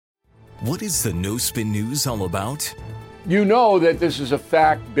What is the No Spin News all about? You know that this is a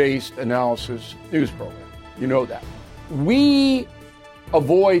fact-based analysis news program. You know that. We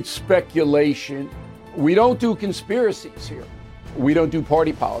avoid speculation. We don't do conspiracies here. We don't do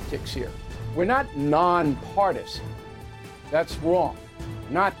party politics here. We're not nonpartisan. That's wrong.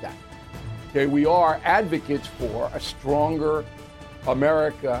 Not that. Okay, we are advocates for a stronger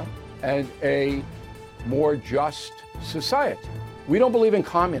America and a more just society. We don't believe in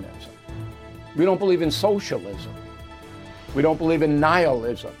communism. We don't believe in socialism. We don't believe in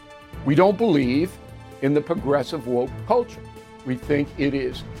nihilism. We don't believe in the progressive woke culture. We think it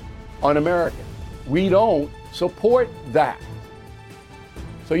is un-American. We don't support that.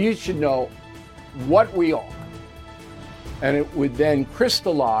 So you should know what we are, and it would then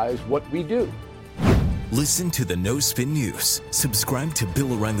crystallize what we do. Listen to the No Spin News. Subscribe to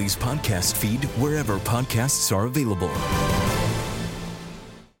Bill O'Reilly's podcast feed wherever podcasts are available.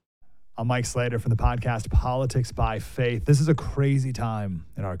 I'm Mike Slater from the podcast Politics by Faith. This is a crazy time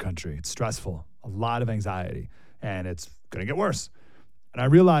in our country. It's stressful, a lot of anxiety, and it's going to get worse. And I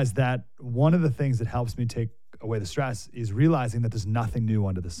realized that one of the things that helps me take away the stress is realizing that there's nothing new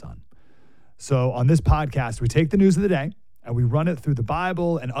under the sun. So on this podcast, we take the news of the day and we run it through the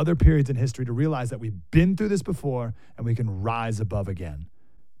Bible and other periods in history to realize that we've been through this before and we can rise above again.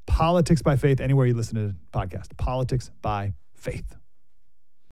 Politics by Faith, anywhere you listen to the podcast. Politics by Faith.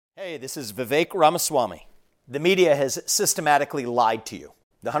 Hey, this is Vivek Ramaswamy. The media has systematically lied to you.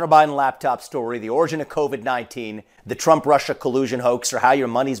 The Hunter Biden laptop story, the origin of COVID-19, the Trump-Russia collusion hoax, or how your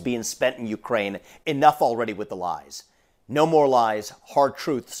money's being spent in Ukraine. Enough already with the lies. No more lies, hard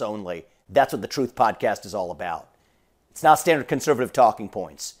truths only. That's what the Truth Podcast is all about. It's not standard conservative talking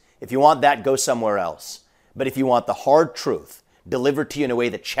points. If you want that, go somewhere else. But if you want the hard truth delivered to you in a way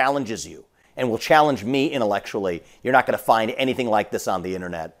that challenges you and will challenge me intellectually, you're not going to find anything like this on the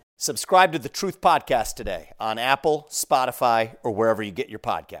internet. Subscribe to the Truth Podcast today on Apple, Spotify, or wherever you get your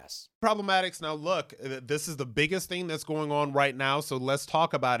podcasts. Problematics. Now, look, this is the biggest thing that's going on right now, so let's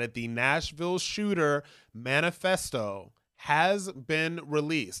talk about it. The Nashville shooter Manifesto has been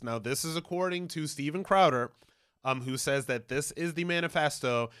released. Now, this is according to Steven Crowder, who says that this is the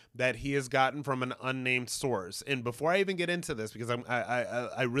manifesto that he has gotten from an unnamed source. And before I even get into this, because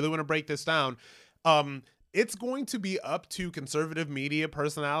I really want to break this down, it's going to be up to conservative media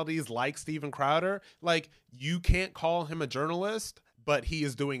personalities like Steven Crowder. Like, you can't call him a journalist, but he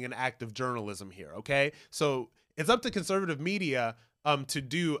is doing an act of journalism here, okay? So it's up to conservative media to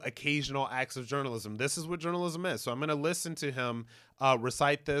do occasional acts of journalism. This is what journalism is. So I'm going to listen to him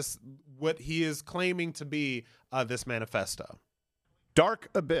recite this, what he is claiming to be this manifesto. Dark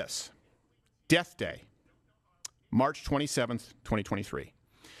Abyss, Death Day, March 27th, 2023.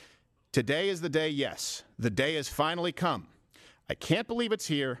 Today is the day, yes. The day has finally come. I can't believe it's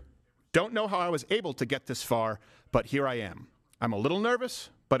here. Don't know how I was able to get this far, but here I am. I'm a little nervous,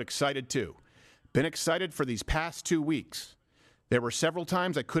 but excited too. Been excited for these past 2 weeks. There were several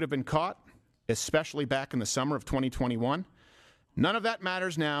times I could have been caught, especially back in the summer of 2021. None of that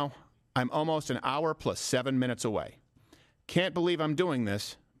matters now. I'm almost an hour plus 7 minutes away. Can't believe I'm doing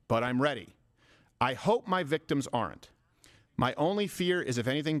this, but I'm ready. I hope my victims aren't. My only fear is if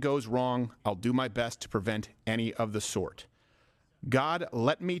anything goes wrong, I'll do my best to prevent any of the sort. God,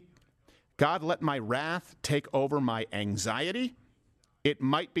 let my wrath take over my anxiety. It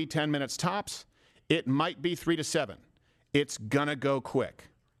might be 10 minutes tops. It might be 3 to 7. It's gonna go quick.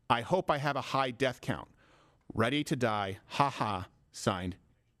 I hope I have a high death count. Ready to die. Ha ha. Signed,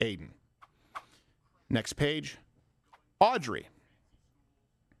 Aiden. Next page. Audrey.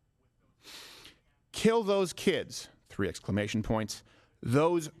 Kill those kids. 3 exclamation points.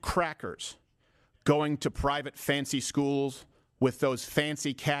 Those crackers. Going to private fancy schools with those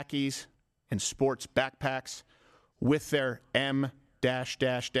fancy khakis and sports backpacks with their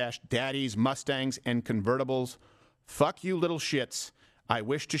daddies, Mustangs, and convertibles. Fuck you little shits. I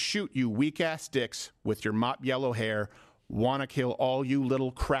wish to shoot you weak-ass dicks with your mop yellow hair. Wanna kill all you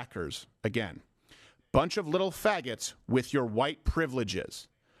little crackers again. Bunch of little faggots with your white privileges.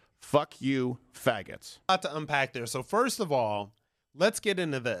 Fuck you, faggots. A lot to unpack there. So first of all, let's get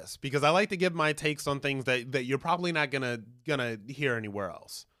into this, because I like to give my takes on things that you're probably not gonna hear anywhere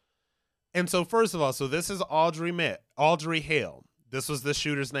else. And so first of all, so this is Audrey Hale. This was the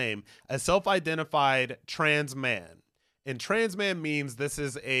shooter's name, a self-identified trans man. And trans man means this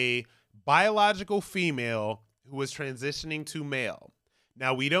is a biological female who was transitioning to male.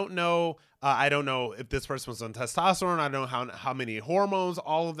 Now, we don't know, I don't know if this person was on testosterone, I don't know how many hormones,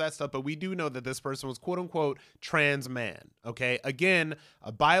 all of that stuff, but we do know that this person was quote-unquote trans man, okay? Again,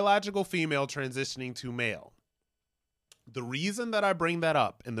 a biological female transitioning to male. The reason that I bring that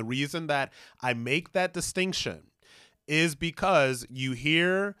up and the reason that I make that distinction is because you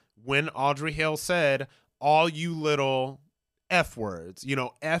hear when Audrey Hale said, all you little F words,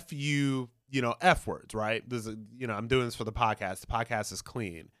 F you, F words, right? This is, I'm doing this for the podcast. The podcast is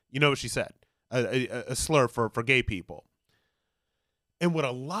clean. You know what she said? A slur for gay people. And what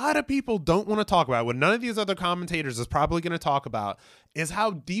a lot of people don't want to talk about, what none of these other commentators is probably going to talk about, is how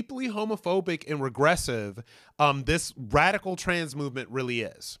deeply homophobic and regressive this radical trans movement really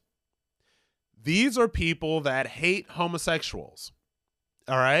is. These are people that hate homosexuals,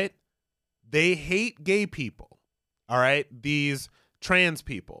 all right? They hate gay people, all right? These trans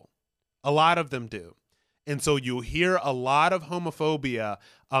people, a lot of them do. And so you'll hear a lot of homophobia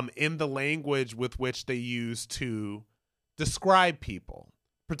in the language with which they use to describe people,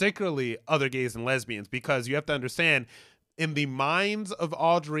 particularly other gays and lesbians, because you have to understand, in the minds of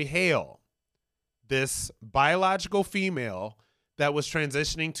Audrey Hale, this biological female that was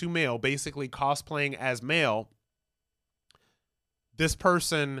transitioning to male, basically cosplaying as male, this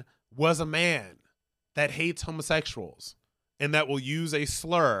person was a man that hates homosexuals and that will use a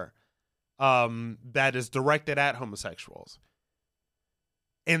slur that is directed at homosexuals.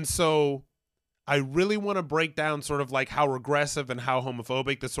 And so I really want to break down sort of like how regressive and how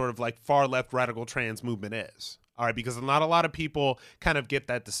homophobic the sort of like far left radical trans movement is. All right, because not a lot of people kind of get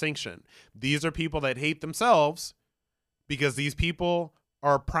that distinction. These are people that hate themselves because these people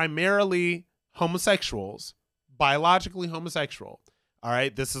are primarily homosexuals, biologically homosexual. All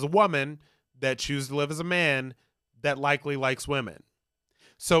right, this is a woman that chooses to live as a man that likely likes women.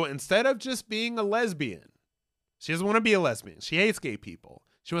 So instead of just being a lesbian, she doesn't want to be a lesbian. She hates gay people.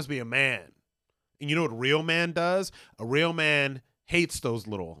 She wants to be a man. And you know what a real man does? A real man hates those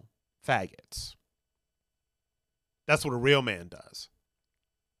little faggots. That's what a real man does.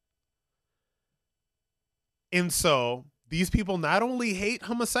 And so these people not only hate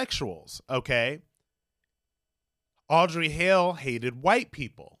homosexuals, okay? Audrey Hale hated white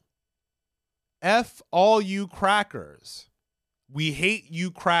people. F all you crackers. We hate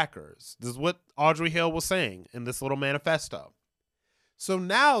you crackers. This is what Audrey Hale was saying in this little manifesto. So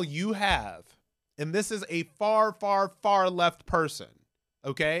now you have, and this is a far, far, far left person,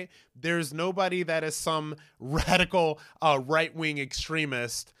 okay? There's nobody that is some radical right-wing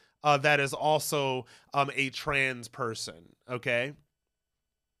extremist that is also a trans person, okay?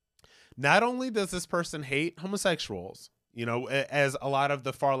 Not only does this person hate homosexuals, as a lot of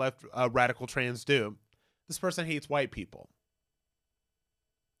the far left radical trans do, this person hates white people.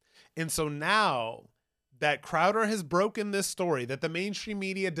 And so now that Crowder has broken this story, that the mainstream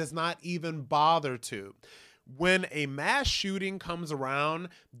media does not even bother to, when a mass shooting comes around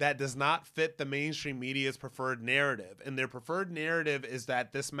that does not fit the mainstream media's preferred narrative, and their preferred narrative is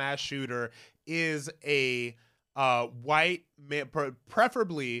that this mass shooter is a white,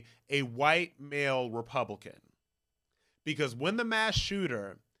 preferably a white male Republican. Because when the mass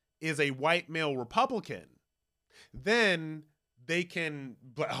shooter is a white male Republican, then they can,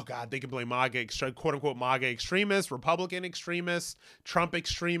 they can blame MAGA, quote unquote MAGA extremists, Republican extremists, Trump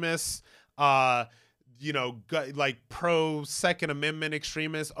extremists, like pro Second Amendment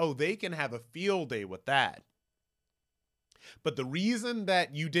extremists. Oh, they can have a field day with that. But the reason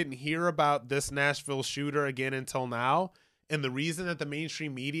that you didn't hear about this Nashville shooter again until now, and the reason that the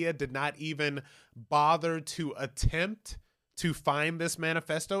mainstream media did not even bother to attempt to find this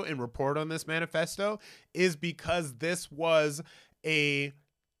manifesto and report on this manifesto, is because this was a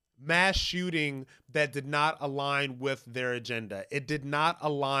mass shooting that did not align with their agenda. It did not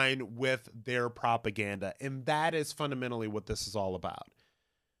align with their propaganda. And that is fundamentally what this is all about.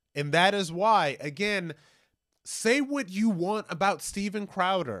 And that is why, again, say what you want about Steven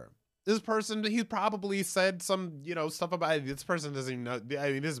Crowder. This person, he probably said some, stuff about, this person doesn't even know.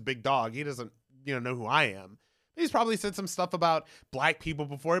 I mean, this is a big dog. He doesn't, know who I am. He's probably said some stuff about black people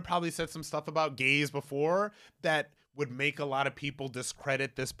before. He probably said some stuff about gays before that would make a lot of people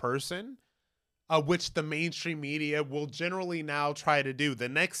discredit this person, which the mainstream media will generally now try to do. The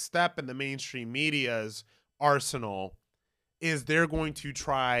next step in the mainstream media's arsenal is they're going to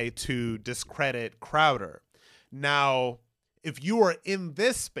try to discredit Crowder. Now, if you are in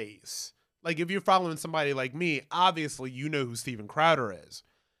this space, like if you're following somebody like me, obviously you know who Steven Crowder is.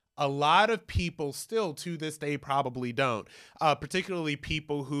 A lot of people still to this day probably don't, particularly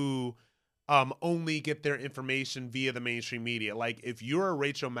people who only get their information via the mainstream media. Like if you're a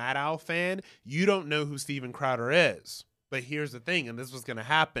Rachel Maddow fan, you don't know who Steven Crowder is. But here's the thing, and this was going to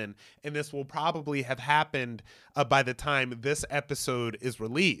happen, and this will probably have happened by the time this episode is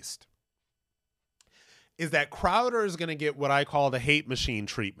released, is that Crowder is going to get what I call the hate machine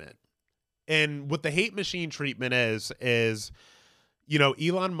treatment. And what the hate machine treatment is, you know,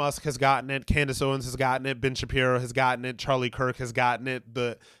 Elon Musk has gotten it, Candace Owens has gotten it, Ben Shapiro has gotten it, Charlie Kirk has gotten it.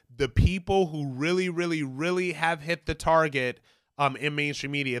 The people who really, really, really have hit the target in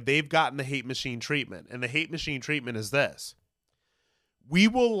mainstream media, they've gotten the hate machine treatment. And the hate machine treatment is this. We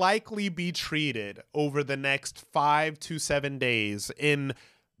will likely be treated over the next 5 to 7 days in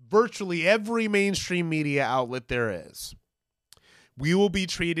virtually every mainstream media outlet there is. We will be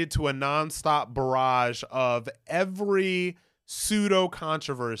treated to a nonstop barrage of every pseudo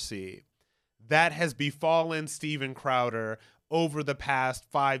controversy that has befallen Steven Crowder over the past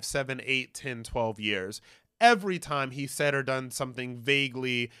 5, 7, 8, 10, 12 years. Every time he said or done something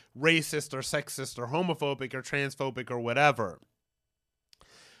vaguely racist or sexist or homophobic or transphobic or whatever.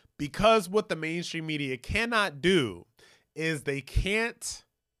 Because what the mainstream media cannot do is they can't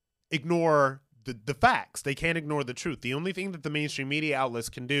ignore the facts. They can't ignore the truth. The only thing that the mainstream media outlets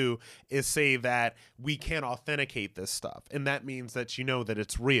can do is say that we can't authenticate this stuff. And that means that you know that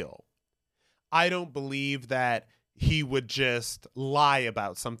it's real. I don't believe that he would just lie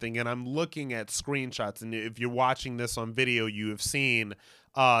about something. And I'm looking at screenshots. And if you're watching this on video, you have seen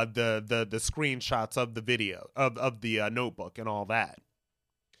the screenshots of the video, of the notebook and all that.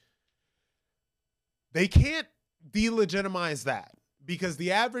 They can't delegitimize that. Because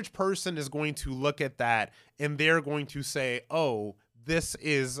the average person is going to look at that and they're going to say, oh, this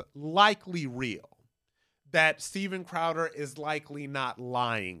is likely real. That Steven Crowder is likely not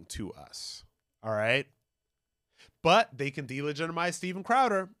lying to us. All right? But they can delegitimize Steven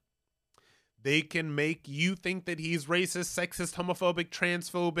Crowder. They can make you think that he's racist, sexist, homophobic,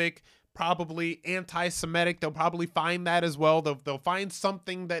 transphobic, probably anti-Semitic. They'll probably find that as well. They'll find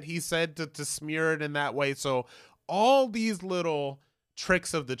something that he said to smear it in that way. So all these little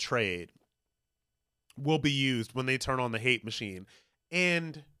tricks of the trade will be used when they turn on the hate machine.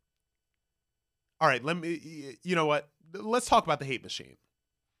 And all right, you know what? Let's talk about the hate machine.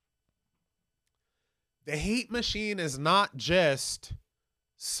 The hate machine is not just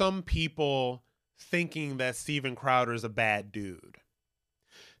some people thinking that Steven Crowder is a bad dude.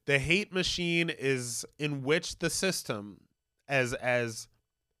 The hate machine is in which the system, as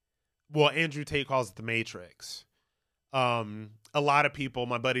well, Andrew Tate calls it the Matrix. A lot of people,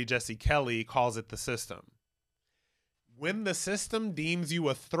 my buddy Jesse Kelly, calls it the system. When the system deems you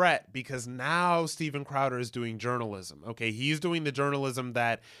a threat, because now Steven Crowder is doing journalism. Okay, he's doing the journalism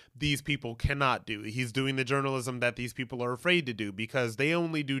that these people cannot do. He's doing the journalism that these people are afraid to do because they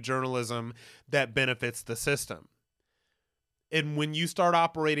only do journalism that benefits the system. And when you start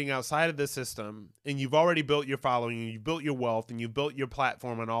operating outside of the system and you've already built your following and you've built your wealth and you've built your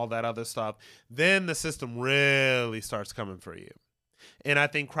platform and all that other stuff, then the system really starts coming for you. And I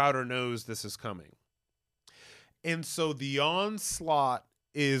think Crowder knows this is coming. And so the onslaught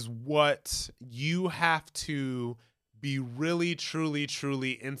is what you have to be really, truly,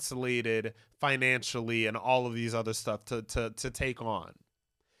 truly insulated financially and all of these other stuff to take on.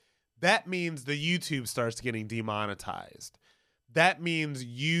 That means the YouTube starts getting demonetized. That means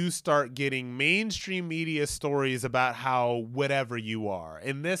you start getting mainstream media stories about how whatever you are.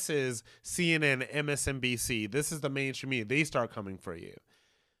 And this is CNN, MSNBC. This is the mainstream media. They start coming for you.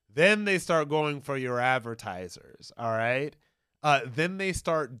 Then they start going for your advertisers, all right? Then they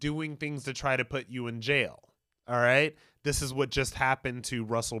start doing things to try to put you in jail, all right? This is what just happened to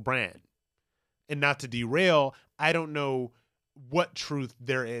Russell Brand. And not to derail, I don't know what truth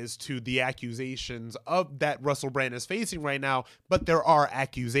there is to the accusations of that Russell Brand is facing right now, but there are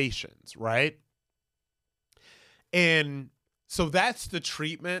accusations, right? And so that's the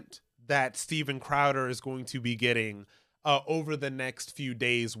treatment that Steven Crowder is going to be getting over the next few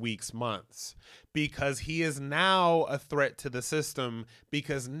days, weeks, months, because he is now a threat to the system,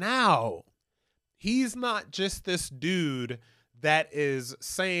 because now he's not just this dude that is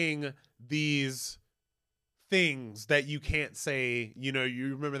saying these things that you can't say. You know,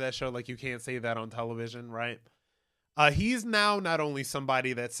 you remember that show, like, You Can't Say That on Television, right? He's now not only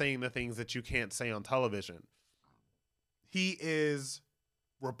somebody that's saying the things that you can't say on television, he is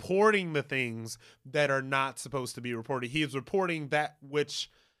reporting the things that are not supposed to be reported. He is reporting that which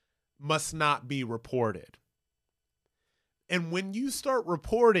must not be reported. And when you start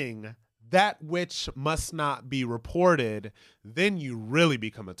reporting that which must not be reported, then you really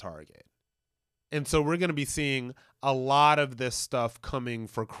become a target. And so we're going to be seeing a lot of this stuff coming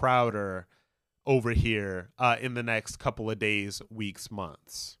for Crowder over here in the next couple of days, weeks,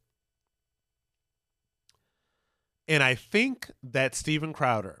 months. And I think that Steven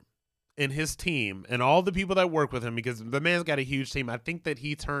Crowder and his team and all the people that work with him, because the man's got a huge team, I think that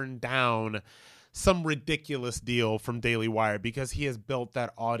he turned down some ridiculous deal from Daily Wire because he has built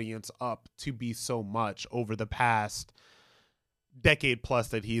that audience up to be so much over the past decade plus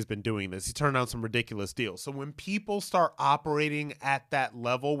that he's been doing this. He turned down some ridiculous deals. So when people start operating at that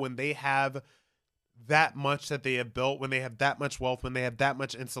level, when they have that much that they have built, when they have that much wealth, when they have that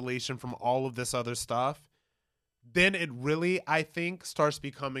much insulation from all of this other stuff, then it really, I think, starts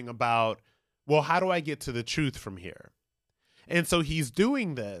becoming about, well, how do I get to the truth from here? And so he's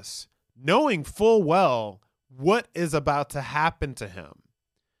doing this knowing full well what is about to happen to him.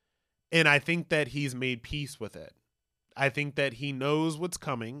 And I think that he's made peace with it. I think that he knows what's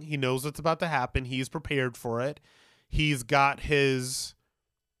coming. He knows what's about to happen. He's prepared for it. He's got his...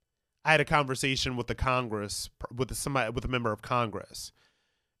 I had a conversation with the Congress, with a member of Congress.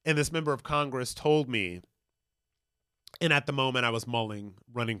 And this member of Congress told me, and at the moment I was mulling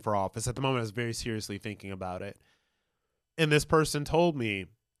running for office. At the moment I was very seriously thinking about it. And this person told me,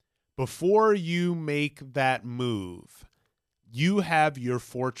 before you make that move, you have your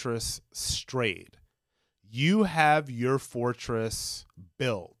fortress straight. You have your fortress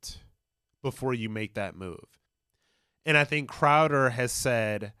built before you make that move. And I think Crowder has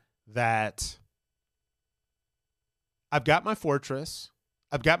said that I've got my fortress,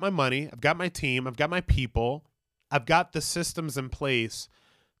 I've got my money, I've got my team, I've got my people, I've got the systems in place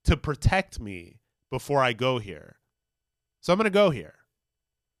to protect me before I go here. So I'm going to go here.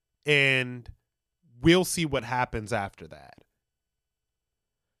 And we'll see what happens after that.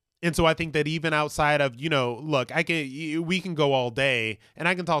 And so I think that even outside of, look, we can go all day and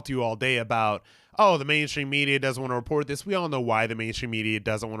I can talk to you all day about, oh, the mainstream media doesn't want to report this. We all know why the mainstream media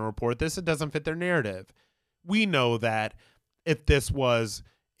doesn't want to report this. It doesn't fit their narrative. We know that if this was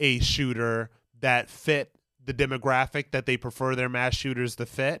a shooter that fit the demographic that they prefer their mass shooters to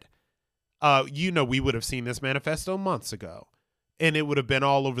fit, we would have seen this manifesto months ago. And it would have been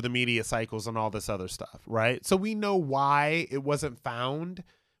all over the media cycles and all this other stuff, right? So we know why it wasn't found.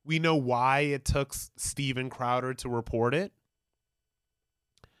 We know why it took Steven Crowder to report it.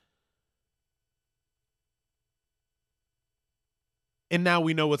 And now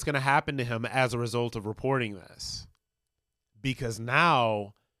we know what's going to happen to him as a result of reporting this. Because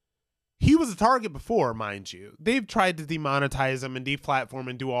now, he was a target before, mind you. They've tried to demonetize him and deplatform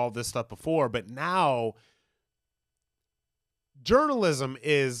and do all this stuff before. But now, journalism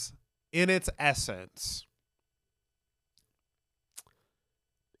is, in its essence,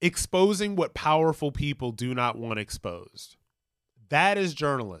 exposing what powerful people do not want exposed. That is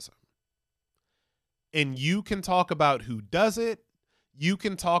journalism. And you can talk about who does it. You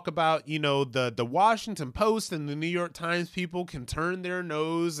can talk about, the Washington Post and the New York Times people can turn their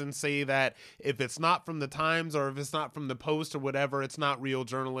nose and say that if it's not from the Times or if it's not from the Post or whatever, it's not real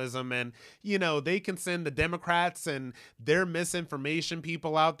journalism. And, they can send the Democrats and their misinformation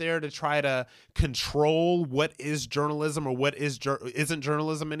people out there to try to control what is journalism or what isn't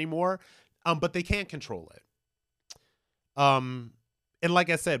journalism anymore. But they can't control it. And like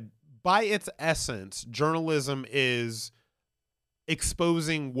I said, by its essence, journalism is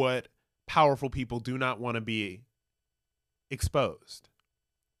exposing what powerful people do not want to be exposed.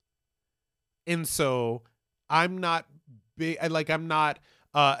 And so I'm not big, I'm not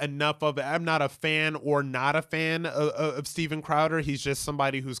enough of it. I'm not a fan or not a fan of Steven Crowder. He's just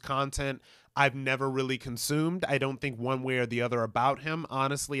somebody whose content I've never really consumed. I don't think one way or the other about him.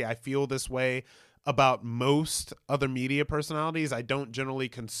 Honestly, I feel this way about most other media personalities. I don't generally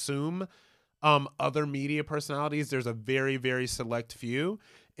consume other media personalities. There's a very, very select few.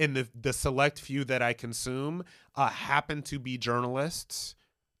 And the select few that I consume happen to be journalists.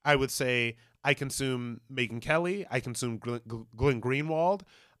 I would say I consume Megyn Kelly. I consume Glenn Greenwald.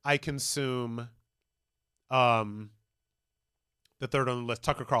 I consume the third on the list,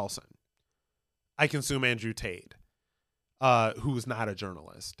 Tucker Carlson. I consume Andrew Tate, who's not a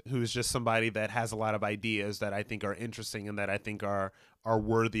journalist, who's just somebody that has a lot of ideas that I think are interesting and that I think are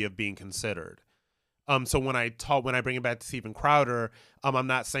worthy of being considered. So when I bring it back to Steven Crowder, I'm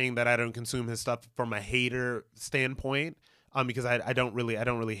not saying that I don't consume his stuff from a hater standpoint, because I don't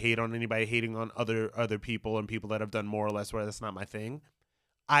really hate on anybody hating on other people and people that have done more or less where that's not my thing.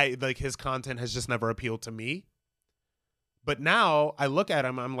 His content has just never appealed to me. But now I look at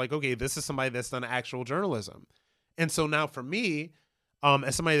him, I'm like, okay, this is somebody that's done actual journalism. And so now for me,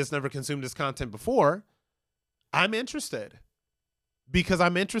 as somebody that's never consumed his content before, I'm interested. Because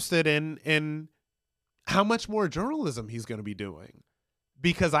I'm interested in how much more journalism he's going to be doing.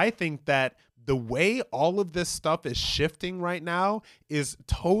 Because I think that the way all of this stuff is shifting right now is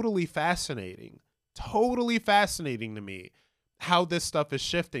totally fascinating. Totally fascinating to me how this stuff is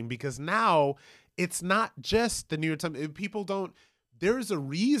shifting. Because now it's not just the New York Times. There's a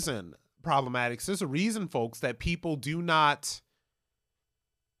reason Problematics, there's a reason, folks, that people do not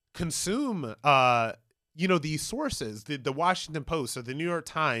consume, these sources, the Washington Post or the New York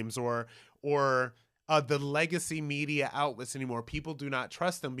Times or the legacy media outlets anymore. People do not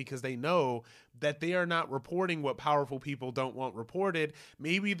trust them because they know that they are not reporting what powerful people don't want reported.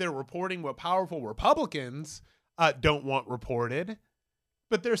 Maybe they're reporting what powerful Republicans don't want reported,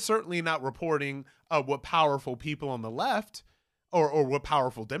 but they're certainly not reporting what powerful people on the left or what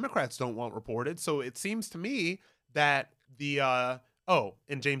powerful Democrats don't want reported. So it seems to me that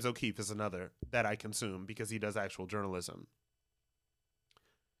and James O'Keefe is another that I consume because he does actual journalism.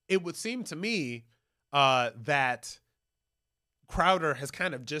 It would seem to me that Crowder has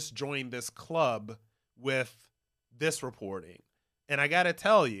kind of just joined this club with this reporting. And I got to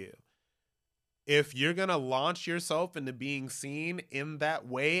tell you, if you're going to launch yourself into being seen in that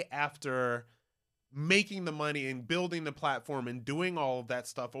way after making the money and building the platform and doing all of that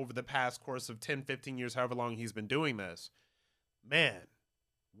stuff over the past course of 10, 15 years, however long he's been doing this, man,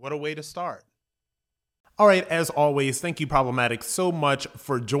 what a way to start. All right, as always, thank you, Problematic, so much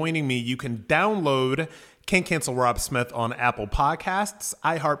for joining me. You can download Can't Cancel Rob Smith on Apple Podcasts,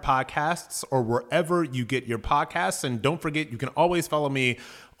 iHeart Podcasts, or wherever you get your podcasts. And don't forget, you can always follow me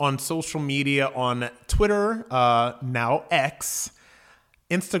on social media on Twitter, now X,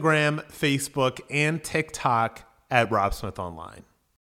 Instagram, Facebook, and TikTok at Rob Smith Online.